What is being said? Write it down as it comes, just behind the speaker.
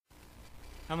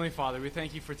Heavenly Father, we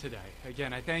thank you for today.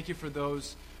 Again, I thank you for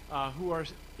those who are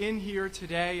in here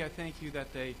today. I thank you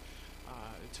that they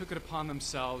took it upon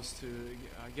themselves to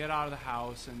get out of the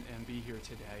house and be here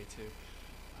today, to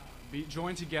be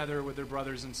joined together with their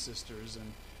brothers and sisters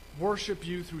and worship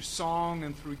you through song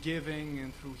and through giving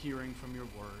and through hearing from your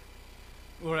word.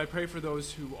 Lord, I pray for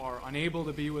those who are unable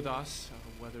to be with us,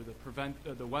 whether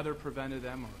the weather prevented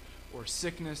them or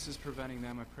sickness is preventing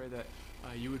them. I pray that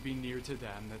you would be near to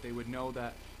them, that they would know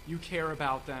that you care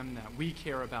about them, that we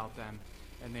care about them,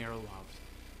 and they are loved.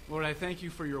 Lord, I thank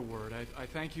you for your word. I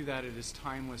thank you that it is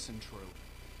timeless and true.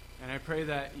 And I pray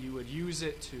that you would use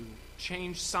it to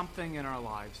change something in our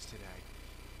lives today.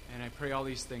 And I pray all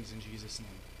these things in Jesus'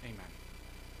 name. Amen.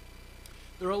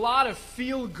 There are a lot of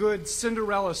feel-good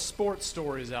Cinderella sports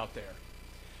stories out there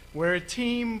where a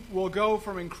team will go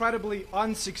from incredibly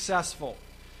unsuccessful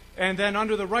and then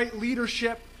under the right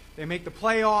leadership, they make the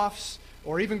playoffs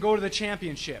or even go to the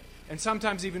championship and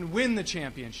sometimes even win the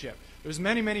championship. There's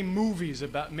many, many movies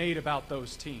made about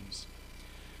those teams.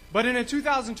 But in a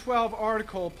 2012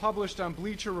 article published on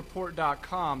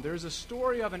BleacherReport.com, there's a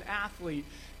story of an athlete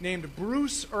named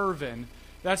Bruce Irvin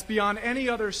that's beyond any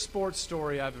other sports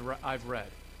story I've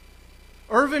read.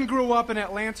 Irvin grew up in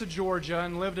Atlanta, Georgia,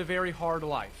 and lived a very hard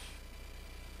life.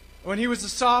 When he was a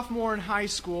sophomore in high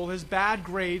school, his bad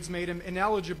grades made him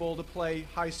ineligible to play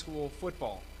high school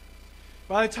football.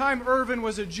 By the time Irvin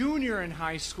was a junior in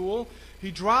high school,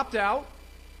 he dropped out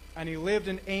and he lived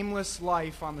an aimless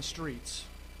life on the streets.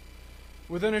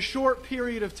 Within a short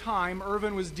period of time,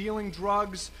 Irvin was dealing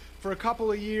drugs for a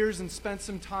couple of years and spent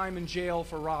some time in jail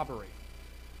for robbery.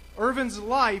 Irvin's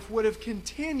life would have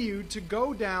continued to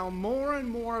go down more and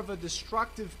more of a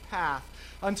destructive path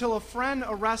until a friend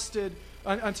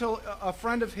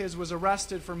of his was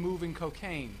arrested for moving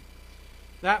cocaine.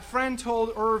 That friend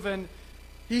told Irvin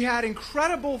he had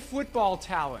incredible football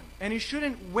talent and he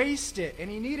shouldn't waste it,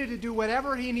 and he needed to do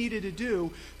whatever he needed to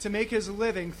do to make his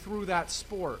living through that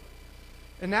sport.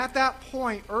 And at that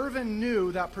point, Irvin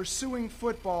knew that pursuing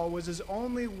football was his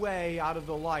only way out of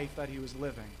the life that he was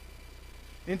living.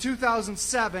 In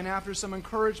 2007, after some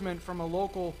encouragement from a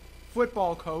local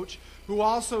football coach who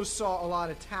also saw a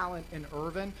lot of talent in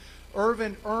Irvin,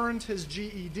 Irvin earned his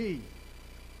GED.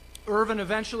 Irvin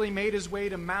eventually made his way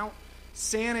to Mount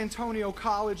San Antonio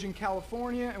College in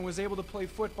California and was able to play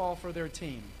football for their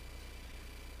team.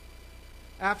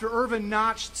 After Irvin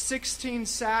notched 16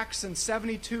 sacks and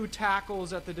 72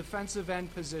 tackles at the defensive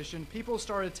end position, people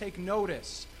started to take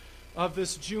notice of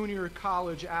this junior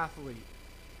college athlete.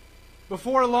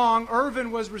 Before long,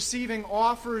 Irvin was receiving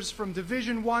offers from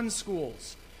Division I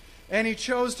schools, and he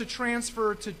chose to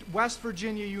transfer to West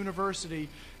Virginia University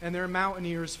and their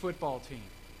Mountaineers football team.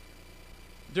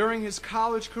 During his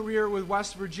college career with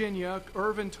West Virginia,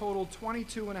 Irvin totaled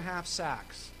 22 and a half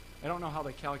sacks. I don't know how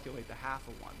they calculate the half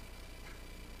of one.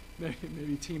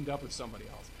 Maybe teamed up with somebody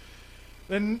else.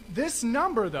 Then this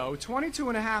number, though, 22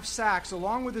 and a half sacks,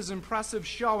 along with his impressive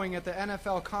showing at the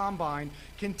NFL Combine,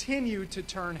 continued to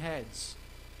turn heads.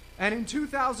 And in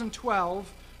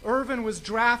 2012, Irvin was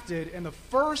drafted in the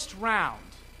first round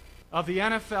of the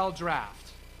NFL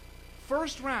draft.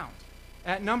 First round,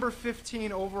 at number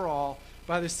 15 overall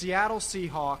by the Seattle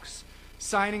Seahawks,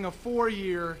 signing a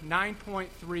 4-year,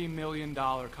 $9.3 million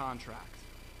contract.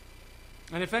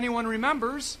 And if anyone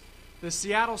remembers, the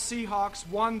Seattle Seahawks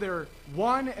won their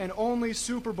one and only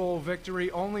Super Bowl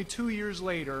victory only 2 years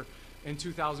later in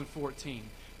 2014.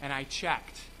 And I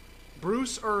checked.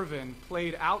 Bruce Irvin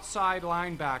played outside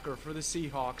linebacker for the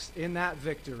Seahawks in that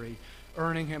victory,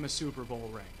 earning him a Super Bowl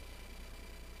ring.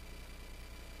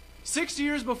 6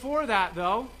 years before that,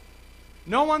 though,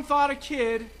 no one thought a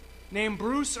kid named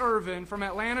Bruce Irvin from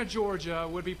Atlanta, Georgia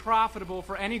would be profitable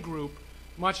for any group,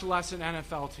 much less an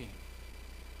NFL team.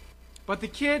 But the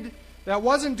kid that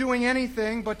wasn't doing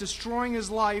anything but destroying his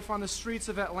life on the streets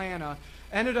of Atlanta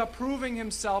ended up proving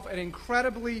himself an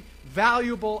incredibly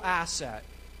valuable asset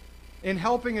in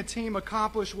helping a team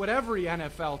accomplish what every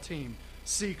NFL team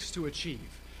seeks to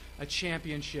achieve, a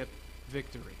championship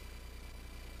victory.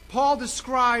 Paul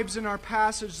describes in our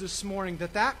passage this morning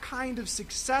that kind of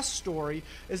success story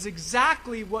is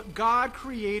exactly what God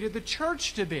created the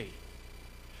church to be.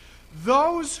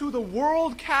 Those who the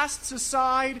world casts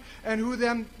aside and who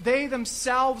they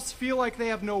themselves feel like they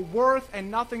have no worth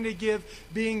and nothing to give,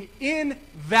 being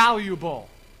invaluable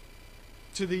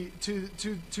to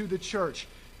the church.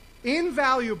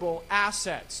 Invaluable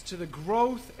assets to the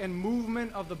growth and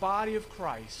movement of the body of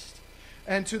Christ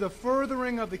and to the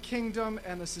furthering of the kingdom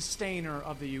and the sustainer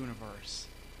of the universe.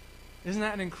 Isn't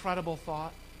that an incredible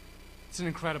thought? It's an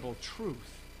incredible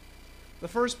truth. The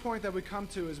first point that we come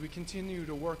to as we continue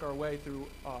to work our way through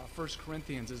 1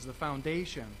 Corinthians is the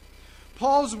foundation.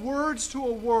 Paul's words to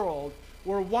a world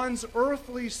where one's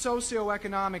earthly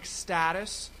socioeconomic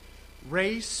status,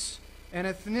 race, and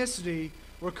ethnicity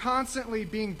were constantly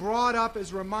being brought up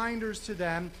as reminders to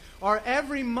them are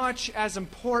every much as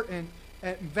important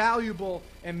and valuable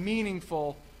and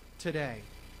meaningful today.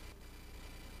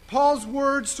 Paul's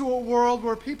words to a world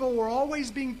where people were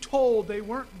always being told they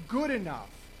weren't good enough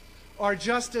are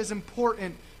just as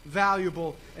important,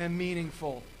 valuable, and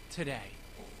meaningful today.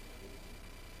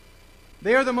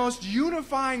 They are the most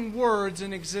unifying words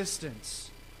in existence.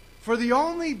 For the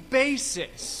only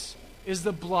basis is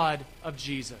the blood of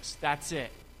Jesus. That's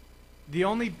it. The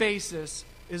only basis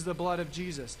is the blood of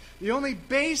Jesus. The only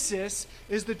basis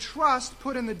is the trust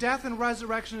put in the death and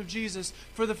resurrection of Jesus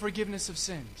for the forgiveness of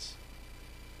sins.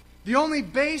 The only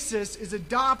basis is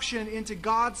adoption into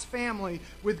God's family,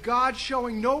 with God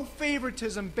showing no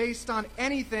favoritism based on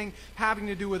anything having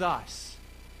to do with us.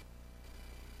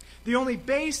 The only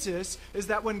basis is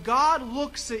that when God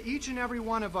looks at each and every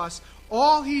one of us,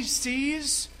 all he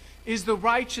sees is the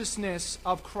righteousness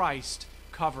of Christ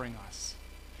covering us.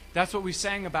 That's what we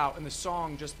sang about in the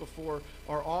song just before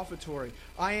our offertory.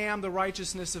 I am the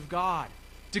righteousness of God,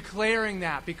 declaring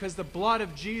that because the blood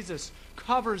of Jesus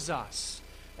covers us.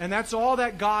 And that's all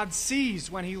that God sees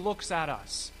when he looks at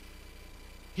us.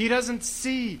 He doesn't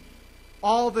see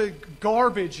all the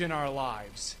garbage in our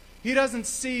lives. He doesn't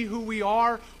see who we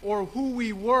are or who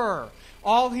we were.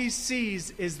 All he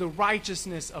sees is the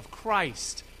righteousness of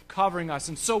Christ covering us.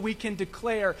 And so we can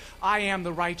declare, I am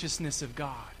the righteousness of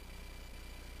God.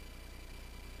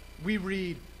 We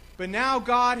read, but now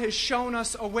God has shown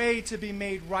us a way to be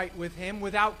made right with him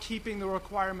without keeping the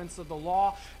requirements of the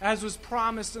law, as was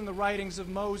promised in the writings of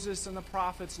Moses and the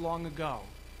prophets long ago.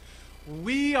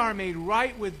 We are made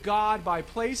right with God by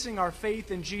placing our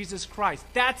faith in Jesus Christ.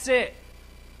 That's it.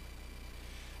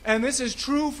 And this is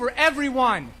true for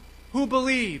everyone who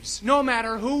believes, no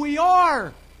matter who we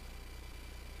are.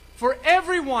 For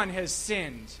everyone has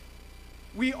sinned.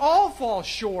 We all fall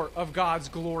short of God's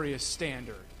glorious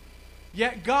standard.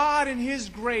 Yet God in his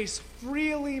grace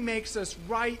freely makes us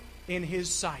right in his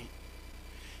sight.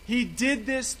 He did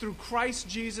this through Christ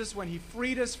Jesus when he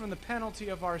freed us from the penalty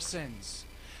of our sins.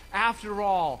 After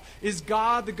all, is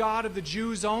God the God of the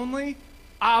Jews only?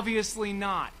 Obviously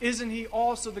not. Isn't he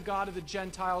also the God of the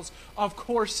Gentiles? Of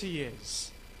course he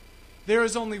is. There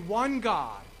is only one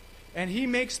God, and he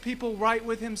makes people right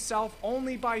with himself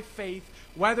only by faith,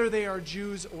 whether they are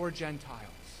Jews or Gentiles.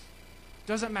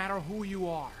 Doesn't matter who you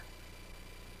are.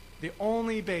 The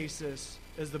only basis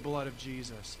is the blood of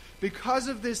Jesus. Because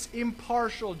of this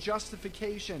impartial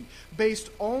justification based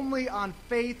only on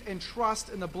faith and trust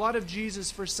in the blood of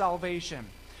Jesus for salvation,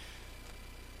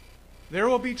 there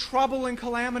will be trouble and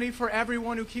calamity for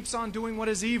everyone who keeps on doing what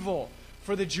is evil,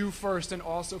 for the Jew first and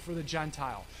also for the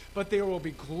Gentile. But there will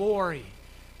be glory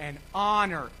and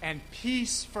honor and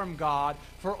peace from God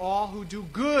for all who do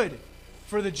good,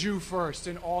 for the Jew first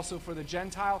and also for the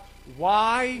Gentile.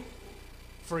 Why?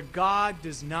 For God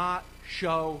does not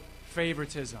show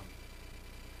favoritism.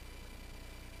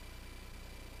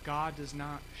 God does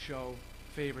not show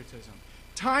favoritism.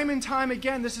 Time and time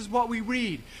again, this is what we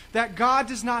read, that God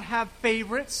does not have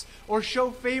favorites or show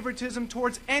favoritism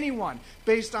towards anyone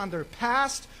based on their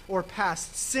past or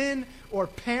past sin or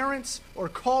parents or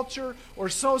culture or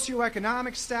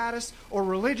socioeconomic status or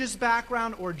religious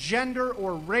background or gender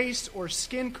or race or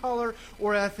skin color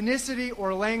or ethnicity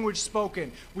or language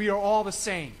spoken. We are all the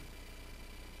same.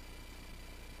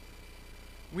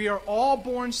 We are all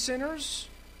born sinners,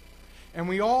 and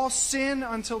we all sin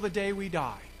until the day we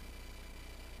die.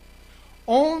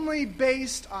 Only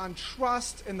based on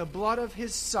trust in the blood of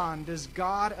his Son does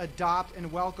God adopt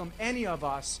and welcome any of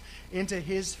us into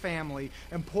his family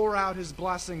and pour out his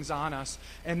blessings on us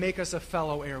and make us a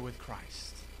fellow heir with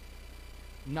Christ.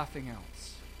 Nothing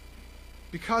else.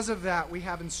 Because of that, we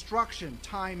have instruction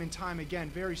time and time again,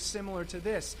 very similar to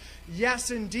this. Yes,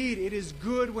 indeed, it is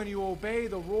good when you obey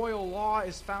the royal law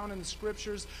as found in the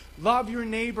Scriptures. Love your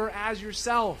neighbor as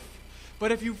yourself.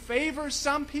 But if you favor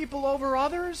some people over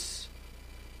others,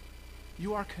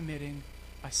 you are committing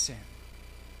a sin.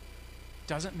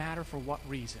 Doesn't matter for what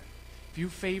reason. If you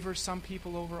favor some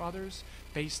people over others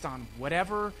based on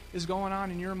whatever is going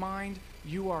on in your mind,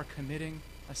 you are committing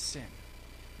a sin.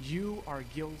 You are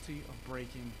guilty of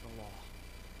breaking the law.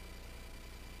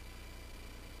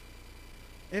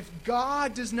 If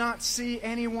God does not see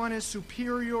anyone as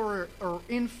superior or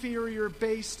inferior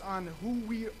based on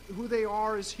who they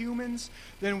are as humans,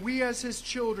 then we as his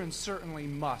children certainly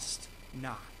must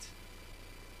not.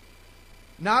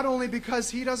 Not only because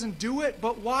he doesn't do it,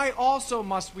 but why also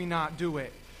must we not do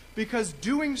it? Because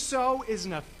doing so is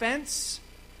an offense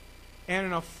and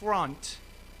an affront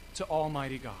to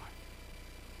Almighty God.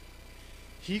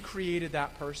 He created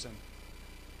that person.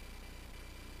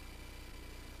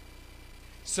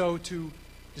 So to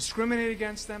discriminate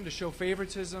against them, to show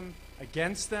favoritism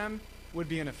against them, would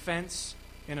be an offense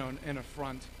and an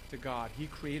affront to God. He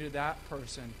created that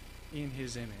person in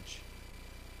his image.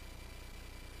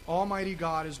 Almighty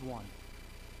God is one.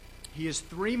 He has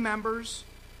three members,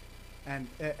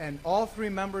 and all three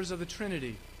members of the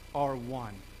Trinity are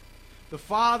one. The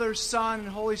Father, Son, and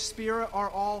Holy Spirit are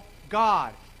all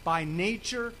God by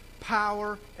nature,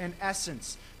 power, and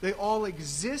essence. They all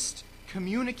exist,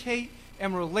 communicate,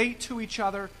 and relate to each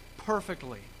other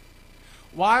perfectly.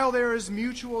 While there is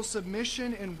mutual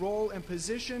submission in role and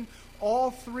position,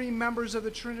 all three members of the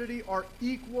Trinity are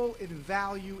equal in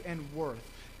value and worth.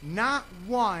 Not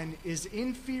one is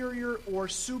inferior or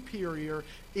superior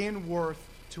in worth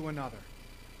to another.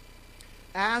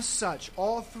 As such,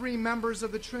 all three members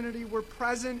of the Trinity were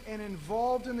present and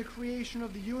involved in the creation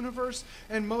of the universe,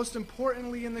 and most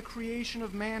importantly in the creation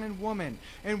of man and woman.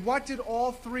 And what did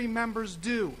all three members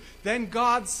do? Then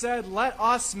God said, "Let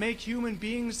us make human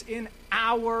beings in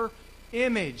our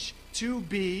image, to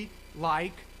be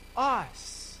like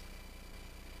us."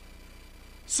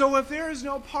 So if there is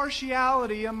no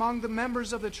partiality among the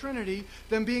members of the Trinity,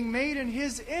 then being made in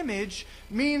his image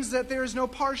means that there is no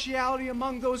partiality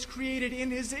among those created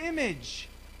in his image.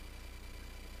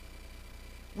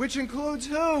 Which includes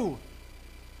who?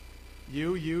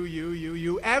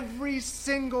 You. Every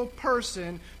single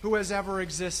person who has ever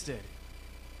existed.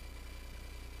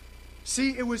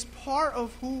 See, it was part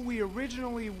of who we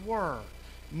originally were,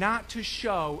 not to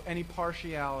show any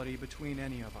partiality between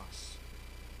any of us.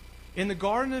 In the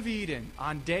Garden of Eden,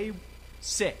 on day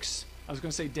 6, I was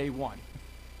going to say day 1.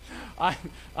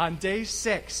 On day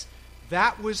 6,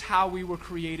 that was how we were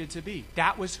created to be.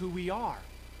 That was who we are.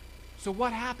 So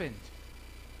what happened?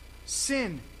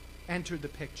 Sin entered the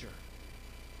picture.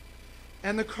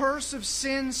 And the curse of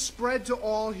sin spread to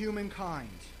all humankind.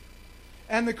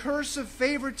 And the curse of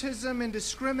favoritism and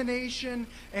discrimination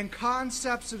and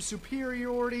concepts of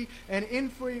superiority and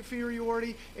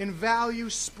inferiority in value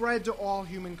spread to all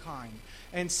humankind.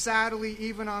 And sadly,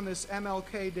 even on this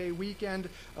MLK Day weekend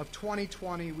of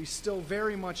 2020, we still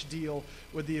very much deal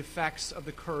with the effects of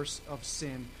the curse of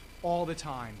sin all the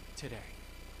time today.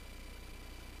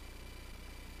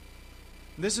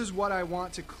 This is what I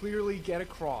want to clearly get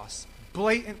across,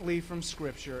 blatantly from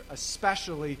Scripture,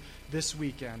 especially this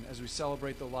weekend as we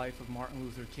celebrate the life of Martin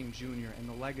Luther King Jr. and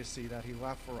the legacy that he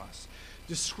left for us.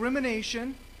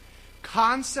 Discrimination,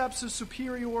 concepts of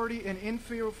superiority and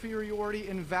inferiority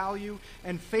in value,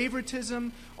 and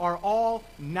favoritism are all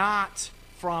not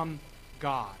from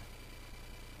God.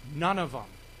 None of them.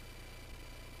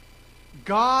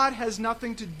 God has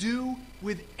nothing to do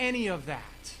with any of that.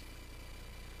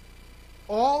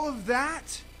 All of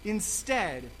that,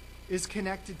 instead, is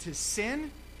connected to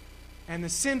sin and the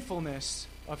sinfulness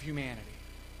of humanity.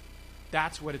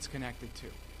 That's what it's connected to.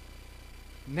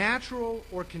 Natural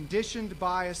or conditioned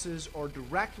biases are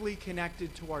directly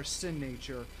connected to our sin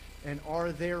nature and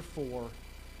are therefore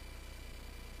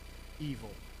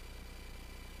evil.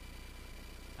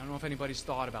 I don't know if anybody's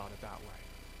thought about it that way.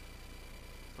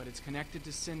 But it's connected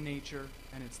to sin nature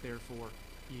and it's therefore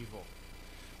evil.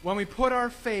 When we put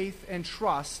our faith and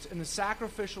trust in the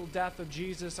sacrificial death of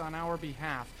Jesus on our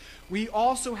behalf, we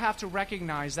also have to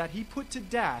recognize that he put to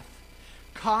death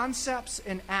concepts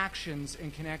and actions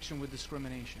in connection with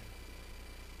discrimination.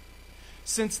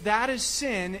 Since that is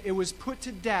sin, it was put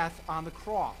to death on the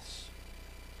cross.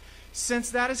 Since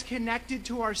that is connected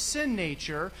to our sin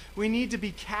nature, we need to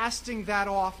be casting that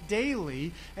off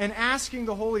daily and asking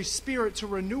the Holy Spirit to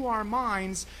renew our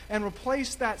minds and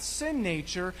replace that sin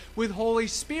nature with Holy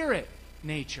Spirit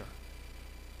nature.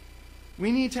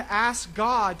 We need to ask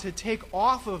God to take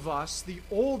off of us the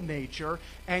old nature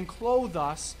and clothe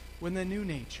us with the new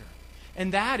nature.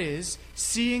 And that is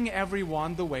seeing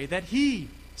everyone the way that he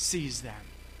sees them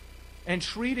and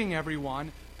treating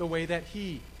everyone the way that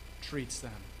he treats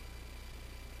them.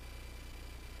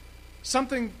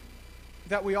 Something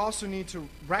that we also need to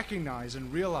recognize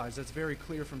and realize that's very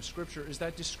clear from Scripture is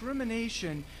that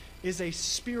discrimination is a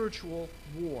spiritual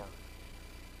war.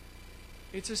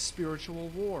 It's a spiritual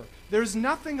war. There's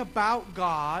nothing about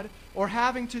God or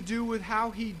having to do with how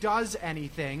he does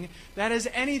anything that has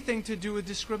anything to do with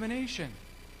discrimination.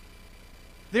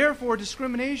 Therefore,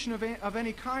 discrimination of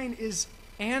any kind is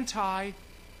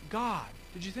anti-God.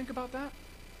 Did you think about that?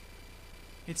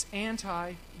 It's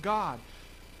anti-God.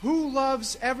 Who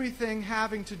loves everything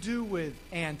having to do with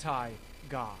anti-God?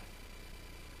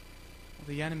 Well,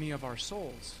 the enemy of our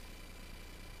souls.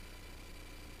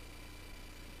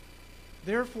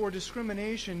 Therefore,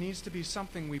 discrimination needs to be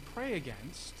something we pray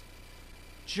against,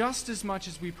 just as much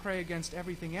as we pray against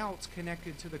everything else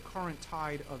connected to the current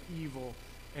tide of evil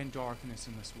and darkness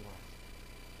in this world.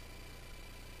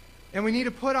 And we need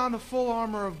to put on the full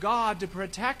armor of God to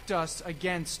protect us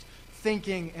against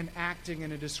thinking and acting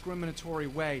in a discriminatory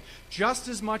way, just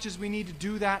as much as we need to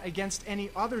do that against any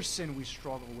other sin we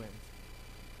struggle with.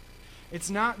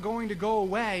 It's not going to go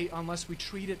away unless we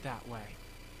treat it that way.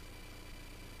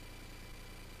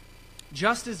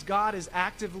 Just as God is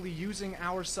actively using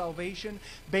our salvation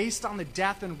based on the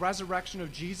death and resurrection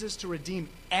of Jesus to redeem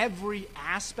every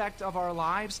aspect of our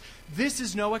lives, this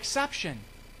is no exception.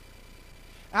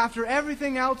 After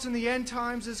everything else in the end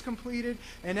times is completed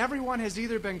and everyone has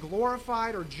either been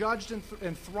glorified or judged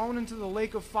and thrown into the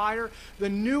lake of fire, the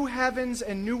new heavens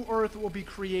and new earth will be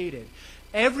created.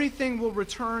 Everything will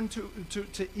return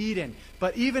to Eden,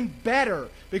 but even better,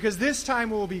 because this time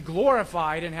we will be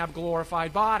glorified and have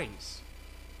glorified bodies.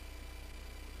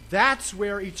 That's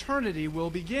where eternity will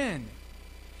begin.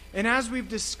 And as we've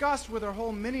discussed with our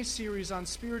whole mini-series on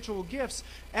spiritual gifts,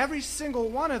 every single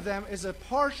one of them is a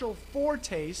partial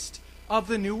foretaste of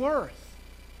the new earth.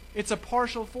 It's a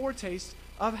partial foretaste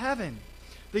of heaven.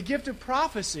 The gift of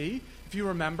prophecy, if you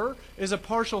remember, is a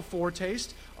partial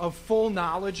foretaste of full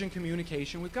knowledge and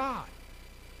communication with God.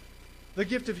 The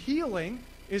gift of healing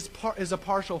is a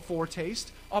partial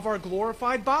foretaste of our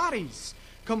glorified bodies,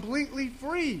 completely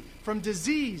free from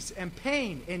disease and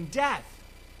pain and death.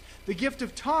 The gift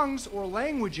of tongues or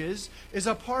languages is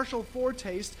a partial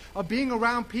foretaste of being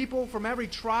around people from every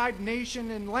tribe, nation,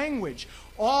 and language,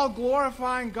 all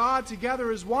glorifying God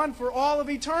together as one for all of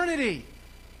eternity.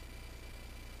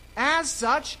 As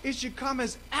such, it should come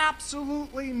as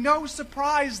absolutely no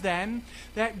surprise then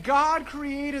that God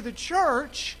created the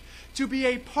church to be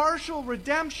a partial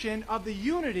redemption of the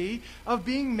unity of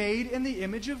being made in the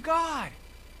image of God.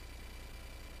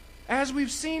 As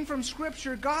we've seen from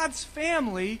Scripture, God's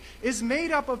family is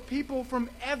made up of people from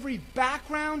every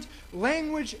background,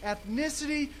 language,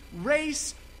 ethnicity,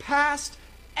 race, past,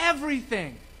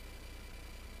 everything.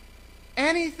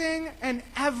 Anything and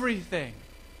everything.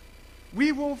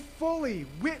 We will fully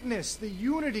witness the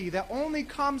unity that only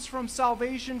comes from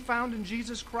salvation found in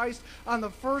Jesus Christ on the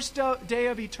first day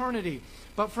of eternity.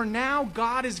 But for now,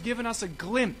 God has given us a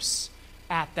glimpse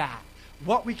at that.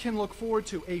 What we can look forward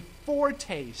to, a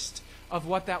foretaste of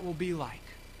what that will be like.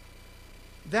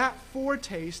 That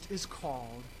foretaste is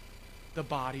called the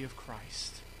body of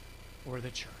Christ, or the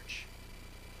church.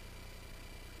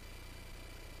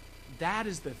 That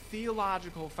is the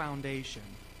theological foundation.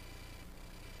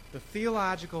 The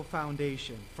theological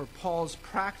foundation for Paul's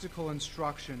practical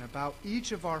instruction about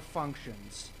each of our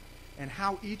functions and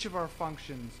how each of our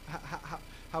functions,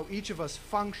 how each of us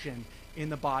function in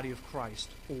the body of Christ,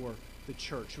 or the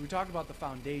church. So we talked about the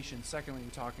foundation. Secondly,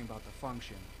 we're talking about the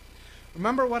function.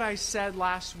 Remember what I said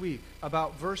last week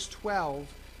about verse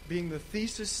 12 being the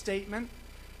thesis statement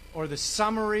or the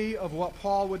summary of what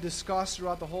Paul would discuss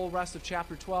throughout the whole rest of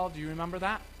chapter 12? Do you remember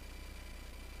that?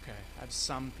 Okay, I have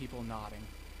some people nodding.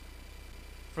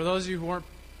 For those of you who weren't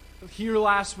here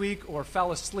last week or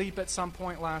fell asleep at some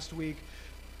point last week,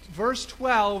 verse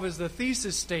 12 is the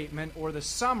thesis statement or the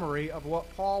summary of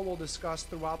what Paul will discuss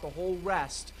throughout the whole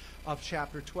rest of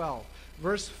chapter 12.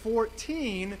 Verse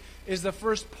 14 is the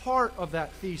first part of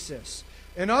that thesis.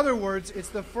 In other words, it's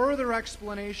the further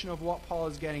explanation of what Paul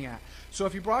is getting at. So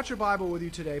if you brought your Bible with you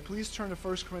today, please turn to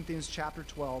 1 Corinthians chapter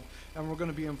 12, and we're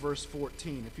going to be in verse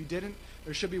 14. If you didn't,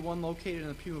 there should be one located in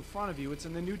the pew in front of you. It's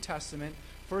in the New Testament,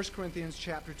 1 Corinthians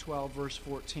chapter 12, verse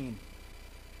 14.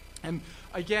 And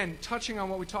again, touching on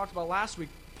what we talked about last week,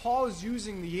 Paul is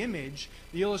using the image,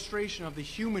 the illustration of the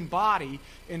human body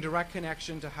in direct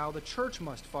connection to how the church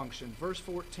must function. Verse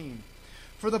 14.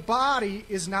 For the body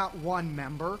is not one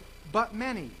member, but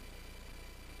many.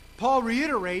 Paul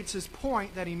reiterates his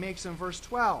point that he makes in verse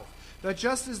 12, that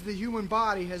just as the human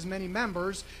body has many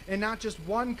members and not just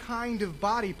one kind of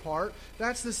body part,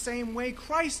 that's the same way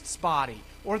Christ's body,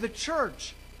 or the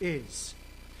church, is.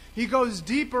 He goes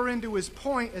deeper into his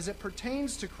point as it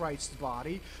pertains to Christ's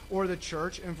body, or the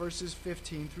church, in verses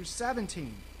 15 through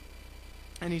 17.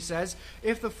 And he says,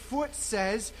 if the foot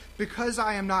says, because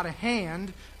I am not a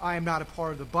hand, I am not a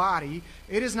part of the body,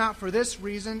 it is not for this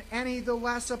reason any the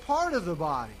less a part of the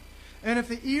body. And if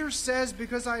the ear says,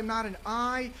 because I am not an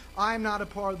eye, I am not a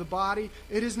part of the body,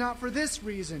 it is not for this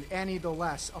reason any the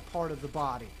less a part of the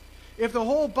body. If the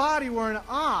whole body were an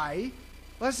eye,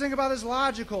 let's think about this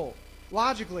logical.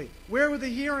 Logically, where would the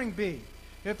hearing be?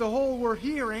 If the whole were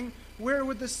hearing, where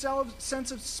would the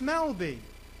sense of smell be?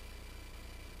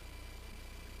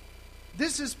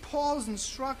 This is Paul's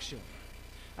instruction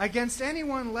against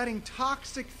anyone letting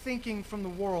toxic thinking from the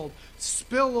world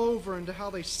spill over into how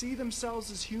they see themselves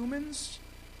as humans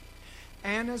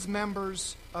and as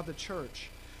members of the church.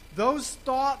 Those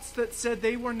thoughts that said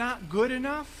they were not good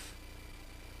enough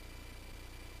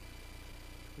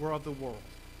were of the world.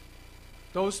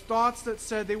 Those thoughts that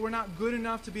said they were not good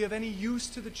enough to be of any use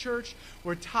to the church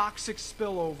were toxic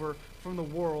spillover from the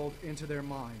world into their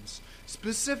minds.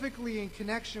 Specifically in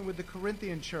connection with the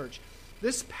Corinthian church,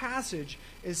 this passage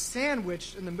is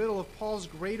sandwiched in the middle of Paul's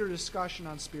greater discussion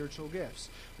on spiritual gifts.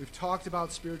 We've talked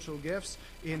about spiritual gifts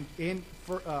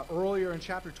earlier in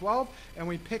chapter 12, and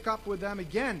we pick up with them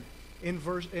again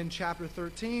in chapter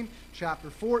 13, chapter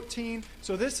 14.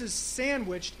 So this is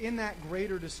sandwiched in that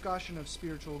greater discussion of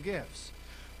spiritual gifts.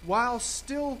 While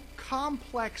still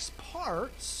complex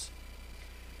parts,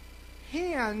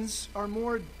 hands are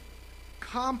more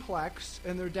complex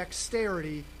in their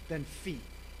dexterity than feet,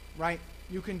 right?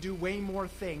 You can do way more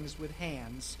things with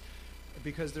hands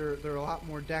because they're a lot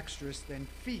more dexterous than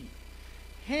feet.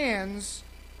 Hands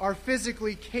are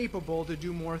physically capable to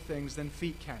do more things than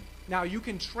feet can. Now, you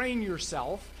can train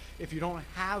yourself if you don't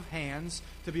have hands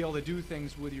to be able to do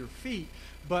things with your feet,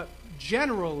 but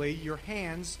generally your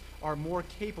hands are more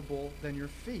capable than your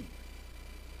feet.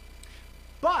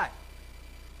 But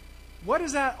what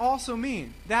does that also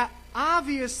mean? That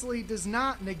obviously does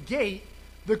not negate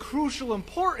the crucial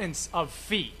importance of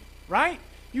feet, right?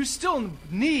 You still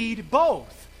need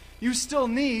both. You still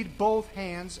need both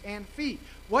hands and feet.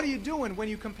 What are you doing when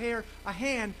you compare a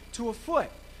hand to a foot?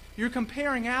 You're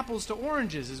comparing apples to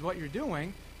oranges is what you're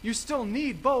doing. You still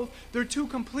need both. They're two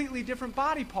completely different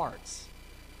body parts.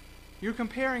 You're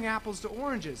comparing apples to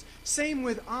oranges. Same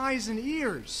with eyes and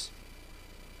ears.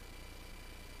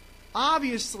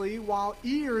 Obviously, while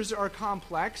ears are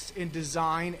complex in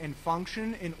design and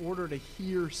function in order to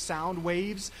hear sound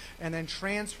waves and then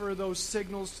transfer those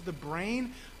signals to the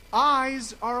brain,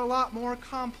 eyes are a lot more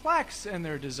complex in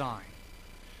their design.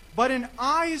 But an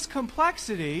eye's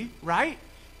complexity, right,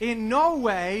 in no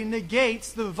way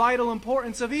negates the vital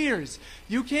importance of ears.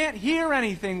 You can't hear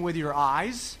anything with your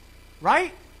eyes,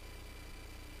 right?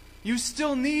 You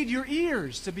still need your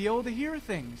ears to be able to hear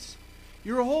things.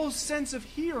 Your whole sense of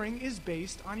hearing is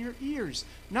based on your ears,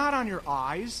 not on your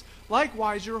eyes.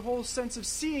 Likewise, your whole sense of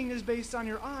seeing is based on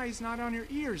your eyes, not on your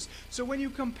ears. So when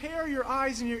you compare your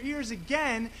eyes and your ears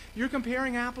again, you're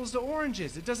comparing apples to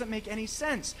oranges. It doesn't make any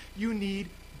sense. You need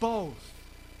both.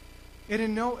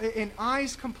 In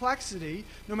eyes' complexity,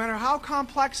 no matter how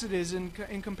complex it is in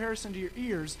comparison to your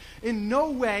ears, in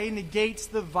no way negates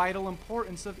the vital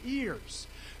importance of ears.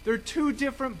 They're two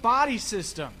different body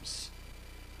systems.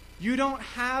 You don't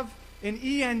have an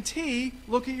ENT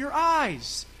look at your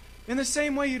eyes. In the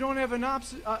same way you don't have an eye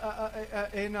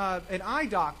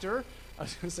doctor, I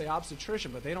was going to say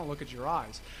obstetrician, but they don't look at your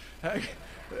eyes.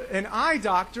 An eye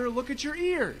doctor look at your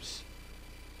ears.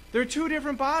 They're two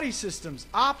different body systems,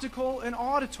 optical and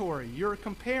auditory. You're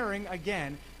comparing,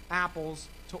 again, apples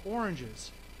to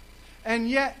oranges. And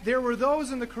yet there were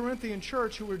those in the Corinthian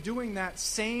church who were doing that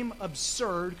same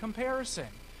absurd comparison.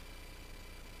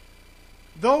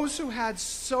 Those who had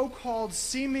so-called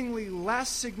seemingly less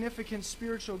significant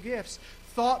spiritual gifts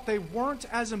thought they weren't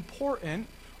as important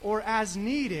or as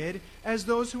needed as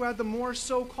those who had the more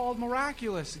so-called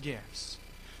miraculous gifts.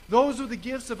 Those are the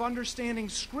gifts of understanding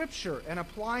Scripture and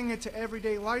applying it to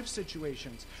everyday life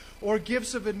situations, or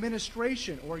gifts of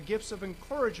administration, or gifts of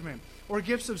encouragement, or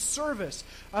gifts of service,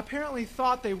 apparently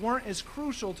thought they weren't as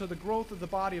crucial to the growth of the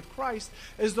body of Christ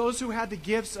as those who had the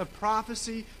gifts of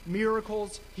prophecy,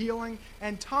 miracles, healing,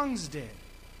 and tongues did.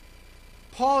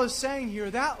 Paul is saying here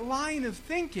that line of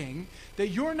thinking that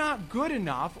you're not good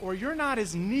enough or you're not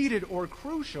as needed or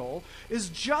crucial is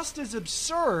just as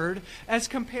absurd as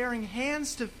comparing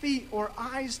hands to feet or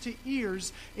eyes to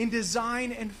ears in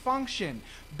design and function.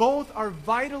 Both are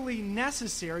vitally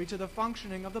necessary to the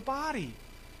functioning of the body.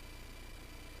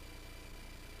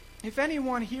 If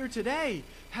anyone here today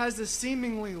has the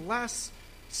seemingly less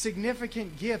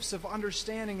significant gifts of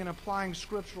understanding and applying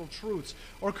scriptural truths,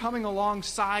 or coming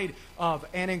alongside of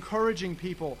and encouraging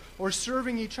people, or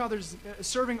serving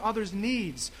others'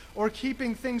 needs, or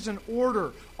keeping things in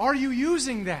order, are you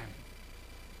using them?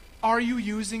 Are you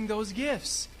using those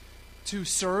gifts to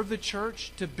serve the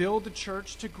church, to build the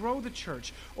church, to grow the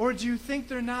church? Or do you think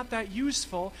they're not that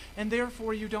useful and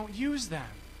therefore you don't use them?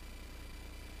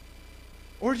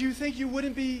 Or do you think you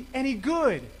wouldn't be any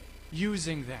good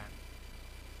using them?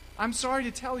 I'm sorry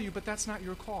to tell you, but that's not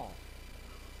your call.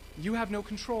 You have no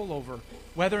control over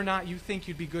whether or not you think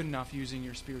you'd be good enough using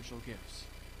your spiritual gifts.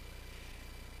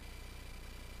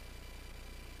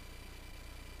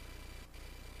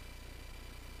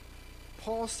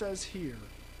 Paul says here,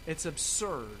 it's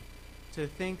absurd to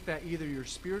think that either your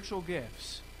spiritual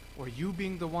gifts or you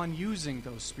being the one using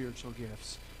those spiritual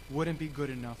gifts wouldn't be good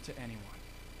enough to anyone.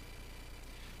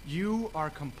 You are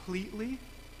completely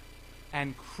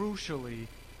and crucially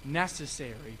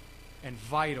necessary and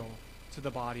vital to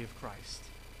the body of Christ.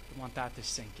 I want that to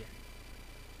sink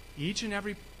in. Each and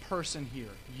every person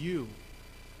here, you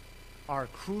are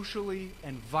crucially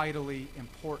and vitally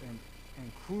important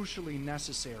and crucially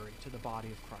necessary to the body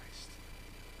of Christ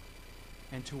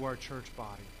and to our church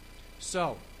body.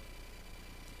 So,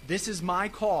 this is my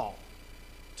call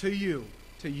to you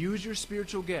to use your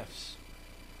spiritual gifts.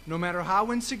 No matter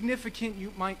how insignificant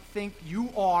you might think you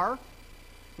are,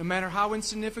 no matter how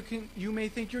insignificant you may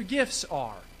think your gifts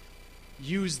are,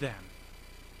 use them.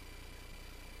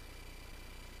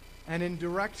 And in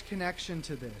direct connection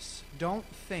to this, don't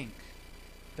think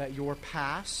that your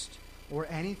past or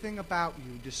anything about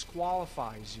you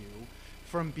disqualifies you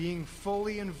from being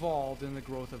fully involved in the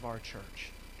growth of our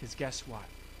church. Because guess what?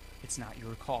 It's not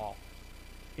your call.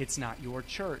 It's not your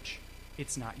church.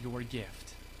 It's not your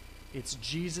gift. It's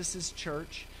Jesus'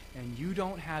 church, and you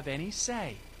don't have any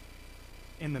say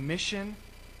in the mission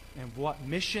and what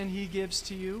mission he gives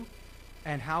to you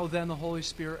and how then the Holy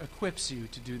Spirit equips you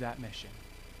to do that mission.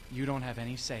 You don't have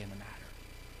any say in the matter.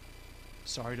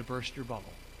 Sorry to burst your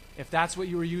bubble. If that's what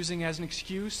you were using as an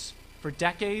excuse for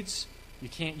decades, you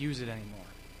can't use it anymore.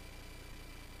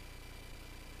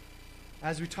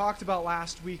 As we talked about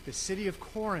last week, the city of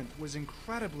Corinth was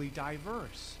incredibly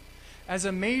diverse. As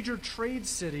a major trade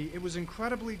city, it was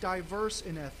incredibly diverse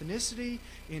in ethnicity,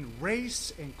 in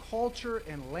race, in culture,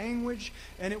 and language,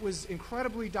 and it was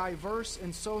incredibly diverse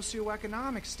in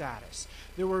socioeconomic status.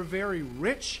 There were very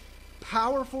rich,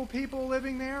 powerful people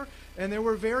living there, and there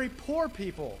were very poor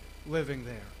people living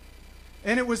there.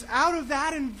 And it was out of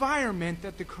that environment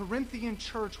that the Corinthian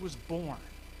church was born,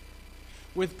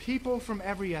 with people from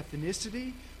every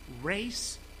ethnicity,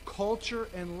 race, culture,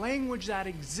 and language that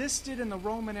existed in the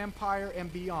Roman Empire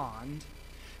and beyond,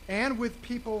 and with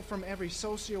people from every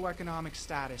socioeconomic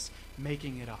status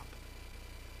making it up.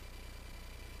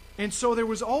 And so there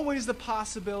was always the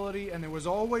possibility and there was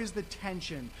always the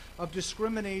tension of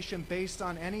discrimination based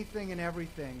on anything and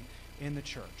everything in the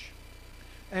church.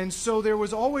 And so there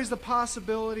was always the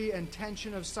possibility and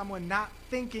tension of someone not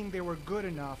thinking they were good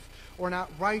enough or not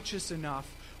righteous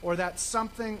enough, or that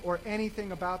something or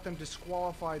anything about them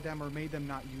disqualified them or made them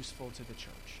not useful to the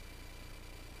church.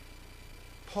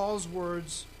 Paul's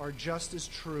words are just as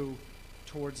true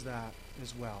towards that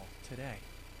as well today.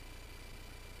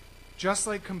 Just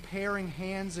like comparing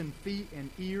hands and feet and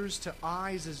ears to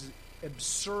eyes is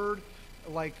absurdly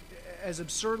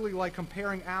like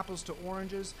comparing apples to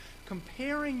oranges,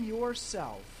 comparing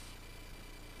yourself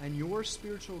and your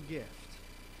spiritual gift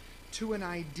to an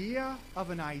idea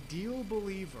of an ideal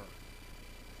believer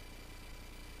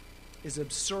is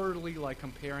absurdly like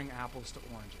comparing apples to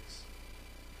oranges.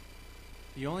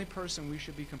 The only person we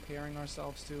should be comparing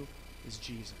ourselves to is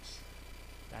Jesus.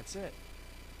 That's it.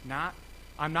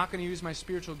 I'm not going to use my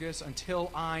spiritual gifts until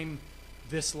I'm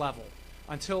this level,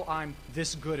 until I'm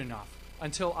this good enough,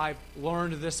 until I've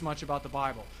learned this much about the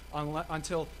Bible,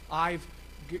 until I've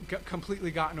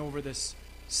completely gotten over this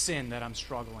sin that I'm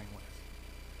struggling with.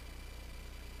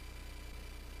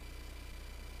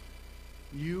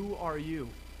 You are you.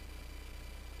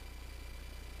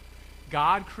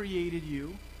 God created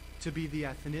you to be the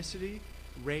ethnicity,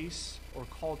 race, or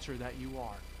culture that you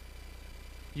are.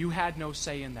 You had no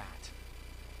say in that.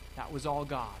 That was all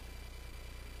God.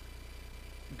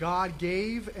 God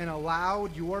gave and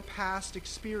allowed your past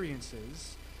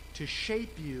experiences to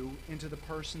shape you into the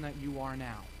person that you are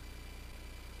now.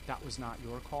 That was not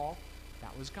your call.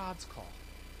 That was God's call.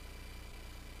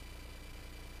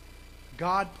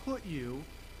 God put you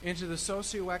into the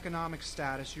socioeconomic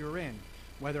status you're in,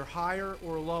 whether higher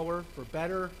or lower, for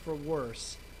better, for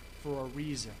worse, for a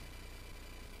reason.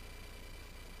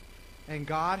 And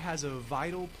God has a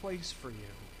vital place for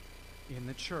you in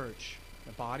the church,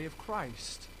 the body of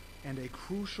Christ, and a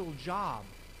crucial job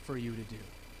for you to do.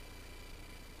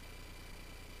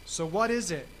 So what is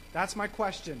it? That's my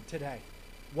question today.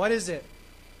 What is it?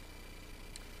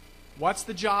 What's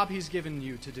the job He's given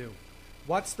you to do?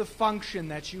 What's the function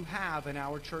that you have in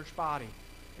our church body,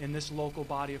 in this local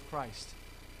body of Christ?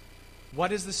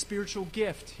 What is the spiritual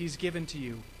gift He's given to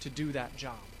you to do that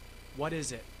job? What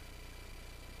is it?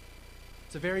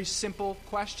 It's a very simple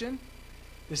question.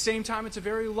 At the same time, it's a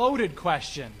very loaded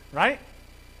question, right?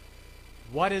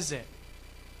 What is it?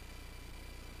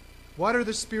 What are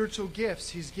the spiritual gifts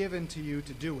He's given to you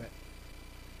to do it?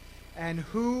 And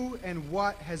who and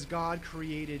what has God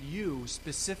created you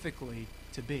specifically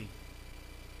to be?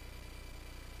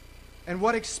 And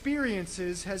what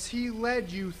experiences has He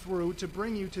led you through to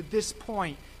bring you to this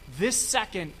point, this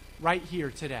second, right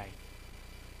here today?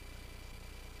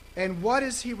 And what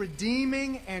is He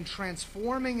redeeming and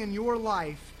transforming in your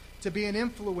life to be an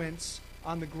influence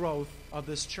on the growth of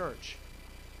this church?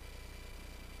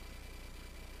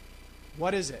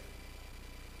 What is it?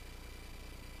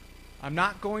 I'm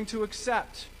not going to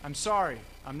accept. I'm sorry.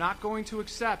 I'm not going to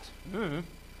accept.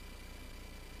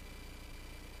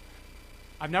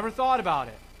 I've never thought about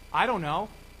it. I don't know.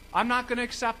 I'm not going to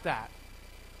accept that.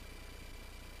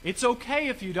 It's okay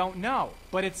if you don't know,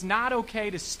 but it's not okay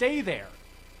to stay there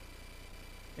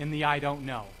in the I don't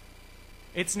know.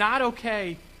 It's not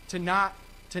okay to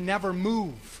never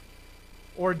move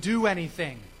or do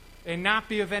anything and not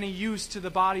be of any use to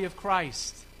the body of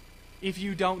Christ. If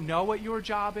you don't know what your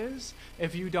job is,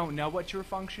 if you don't know what your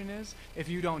function is, if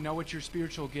you don't know what your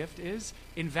spiritual gift is,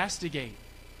 investigate.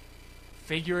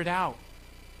 Figure it out.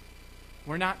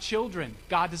 We're not children.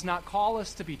 God does not call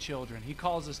us to be children. He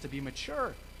calls us to be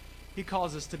mature. He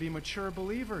calls us to be mature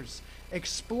believers.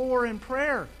 Explore in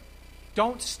prayer.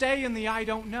 Don't stay in the I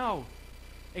don't know.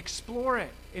 Explore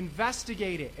it.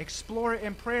 Investigate it. Explore it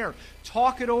in prayer.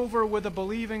 Talk it over with a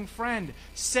believing friend.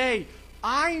 Say,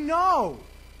 I know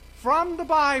from the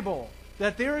Bible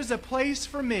that there is a place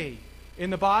for me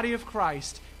in the body of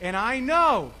Christ, and I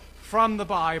know from the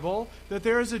Bible that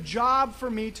there is a job for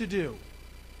me to do.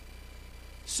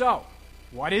 So,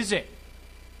 what is it?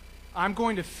 I'm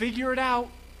going to figure it out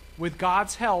with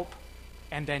God's help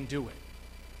and then do it.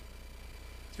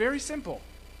 It's very simple.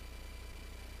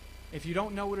 If you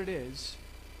don't know what it is,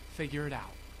 figure it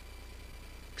out.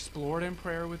 Explore it in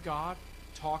prayer with God.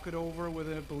 Talk it over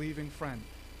with a believing friend.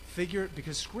 Figure it,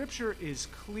 because Scripture is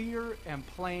clear and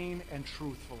plain and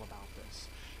truthful about this.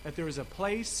 That there is a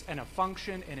place and a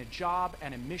function and a job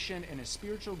and a mission and a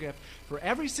spiritual gift for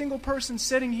every single person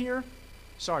sitting here.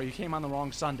 Sorry, you came on the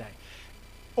wrong Sunday.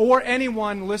 Or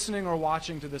anyone listening or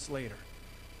watching to this later.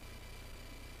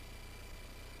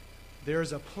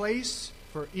 There's a place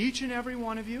for each and every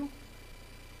one of you,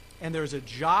 and there's a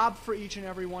job for each and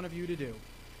every one of you to do,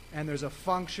 and there's a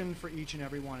function for each and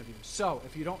every one of you. So,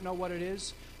 if you don't know what it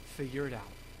is, figure it out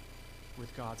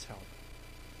with God's help,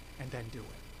 and then do it.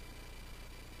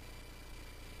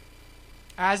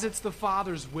 As it's the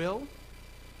Father's will,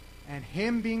 and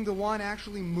Him being the one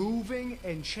actually moving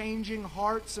and changing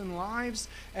hearts and lives,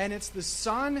 and it's the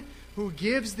Son who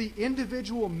gives the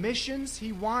individual missions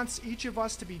He wants each of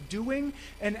us to be doing,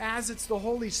 and as it's the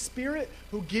Holy Spirit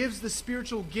who gives the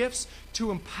spiritual gifts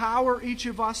to empower each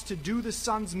of us to do the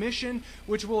Son's mission,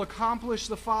 which will accomplish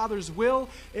the Father's will,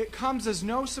 it comes as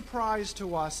no surprise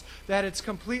to us that it's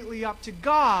completely up to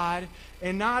God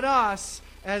and not us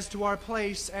as to our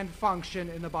place and function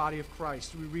in the body of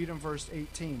Christ. We read in verse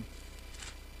 18.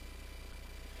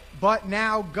 But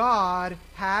now God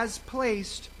has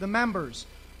placed the members.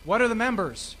 What are the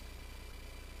members?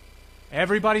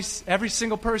 Every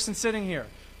single person sitting here.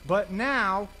 But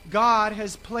now God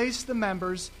has placed the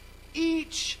members,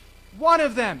 each one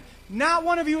of them. Not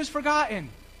one of you is forgotten,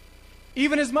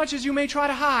 even as much as you may try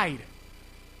to hide.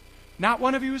 Not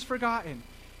one of you is forgotten.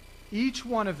 Each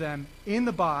one of them in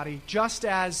the body, just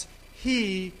as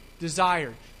He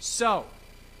desired. So,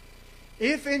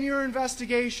 if in your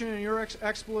investigation and your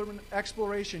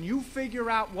exploration you figure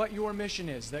out what your mission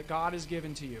is that God has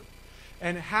given to you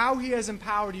and how He has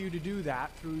empowered you to do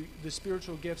that through the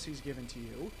spiritual gifts He's given to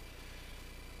you,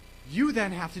 you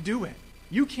then have to do it.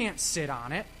 You can't sit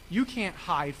on it. You can't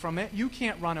hide from it. You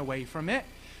can't run away from it,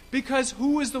 because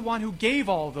who is the one who gave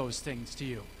all those things to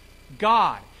you?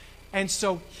 God. And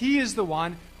so He is the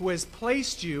one who has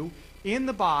placed you in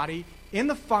the body, in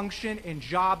the function and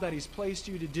job that He's placed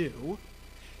you to do.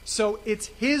 So it's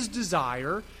His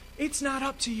desire. It's not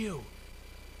up to you.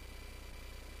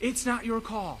 It's not your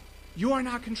call. You are in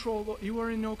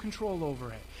no control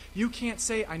over it. You can't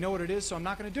say, I know what it is, so I'm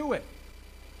not going to do it.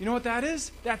 You know what that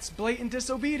is? That's blatant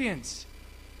disobedience.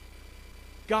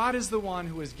 God is the one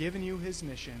who has given you His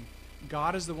mission.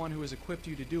 God is the one who has equipped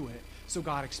you to do it, so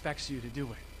God expects you to do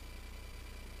it.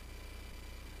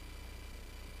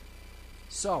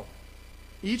 So,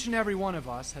 each and every one of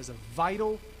us has a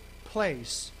vital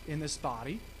place in this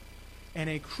body and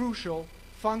a crucial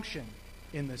function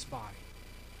in this body.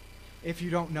 If you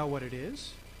don't know what it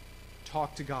is,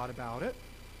 talk to God about it,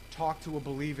 talk to a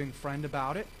believing friend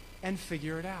about it, and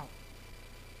figure it out.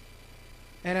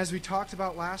 And as we talked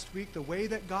about last week, the way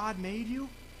that God made you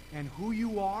and who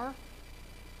you are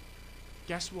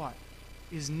guess what?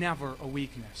 Is never a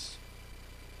weakness.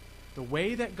 The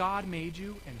way that God made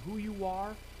you and who you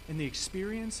are and the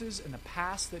experiences and the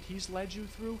past that he's led you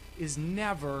through is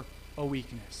never a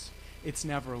weakness. It's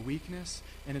never a weakness,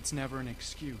 and it's never an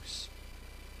excuse.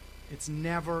 It's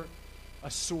never a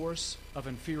source of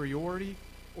inferiority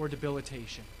or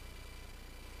debilitation.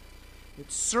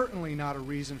 It's certainly not a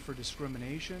reason for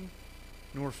discrimination,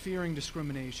 nor fearing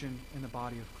discrimination in the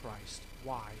body of Christ.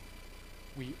 Why?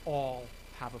 We all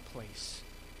have a place.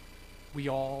 We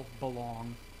all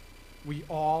belong. We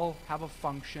all have a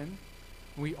function.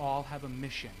 We all have a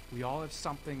mission. We all have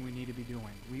something we need to be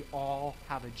doing. We all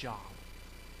have a job.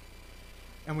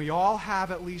 And we all have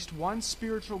at least one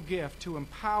spiritual gift to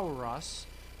empower us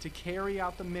to carry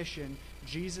out the mission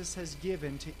Jesus has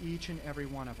given to each and every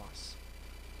one of us.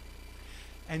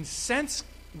 And since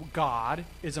God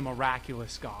is a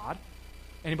miraculous God,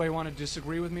 anybody want to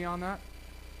disagree with me on that?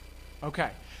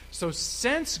 Okay. So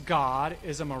since God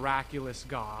is a miraculous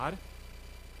God,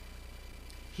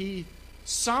 he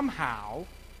somehow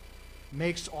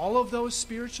makes all of those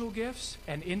spiritual gifts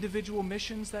and individual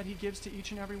missions that he gives to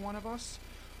each and every one of us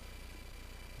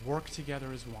work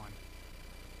together as one.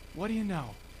 What do you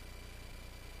know?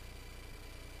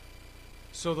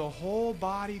 So the whole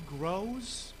body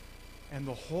grows and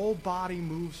the whole body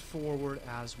moves forward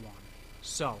as one.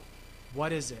 So,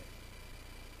 what is it?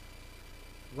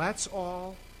 Let's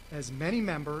all, as many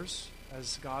members,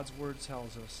 as God's word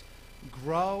tells us,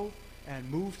 grow and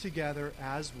move together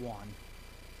as one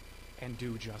and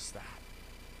do just that.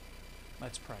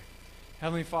 Let's pray.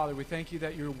 Heavenly Father, we thank you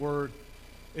that your word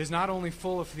is not only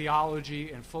full of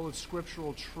theology and full of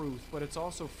scriptural truth, but it's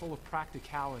also full of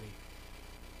practicality.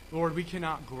 Lord, we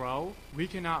cannot grow, we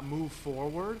cannot move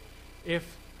forward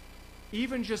if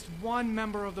even just one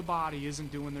member of the body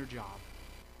isn't doing their job.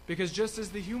 Because just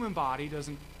as the human body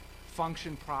doesn't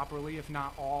function properly if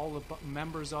not all the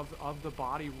members of the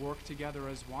body work together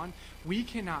as one, we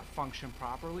cannot function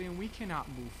properly and we cannot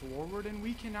move forward and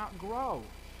we cannot grow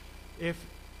if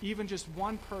even just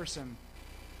one person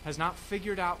has not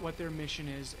figured out what their mission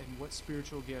is and what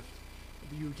spiritual gift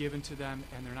you've given to them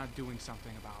and they're not doing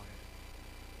something about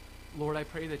it. Lord, I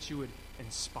pray that you would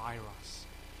inspire us.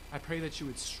 I pray that you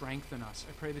would strengthen us.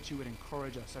 I pray that you would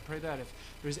encourage us. I pray that if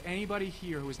there's anybody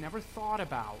here who has never thought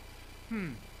about,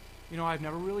 I've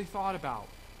never really thought about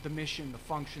the mission, the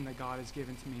function that God has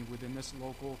given to me within this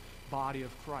local body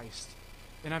of Christ.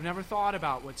 And I've never thought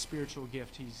about what spiritual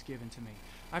gift he's given to me.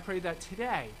 I pray that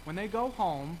today, when they go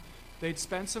home, they'd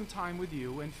spend some time with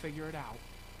you and figure it out.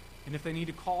 And if they need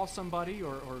to call somebody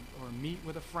or meet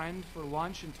with a friend for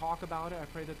lunch and talk about it, I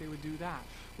pray that they would do that.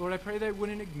 Lord, I pray they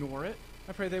wouldn't ignore it.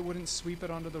 I pray they wouldn't sweep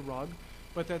it under the rug,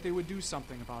 but that they would do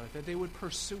something about it, that they would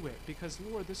pursue it. Because,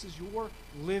 Lord, this is your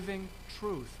living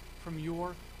truth from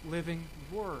your living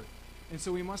word. And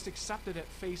so we must accept it at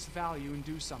face value and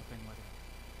do something with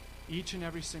it. Each and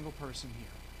every single person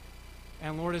here.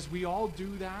 And Lord, as we all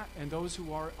do that, and those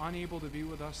who are unable to be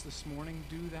with us this morning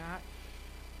do that,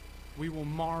 we will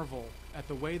marvel at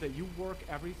the way that you work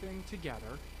everything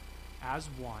together as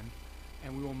one,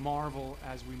 and we will marvel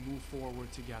as we move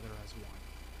forward together as one.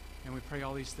 And we pray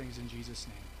all these things in Jesus'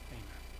 name. Amen.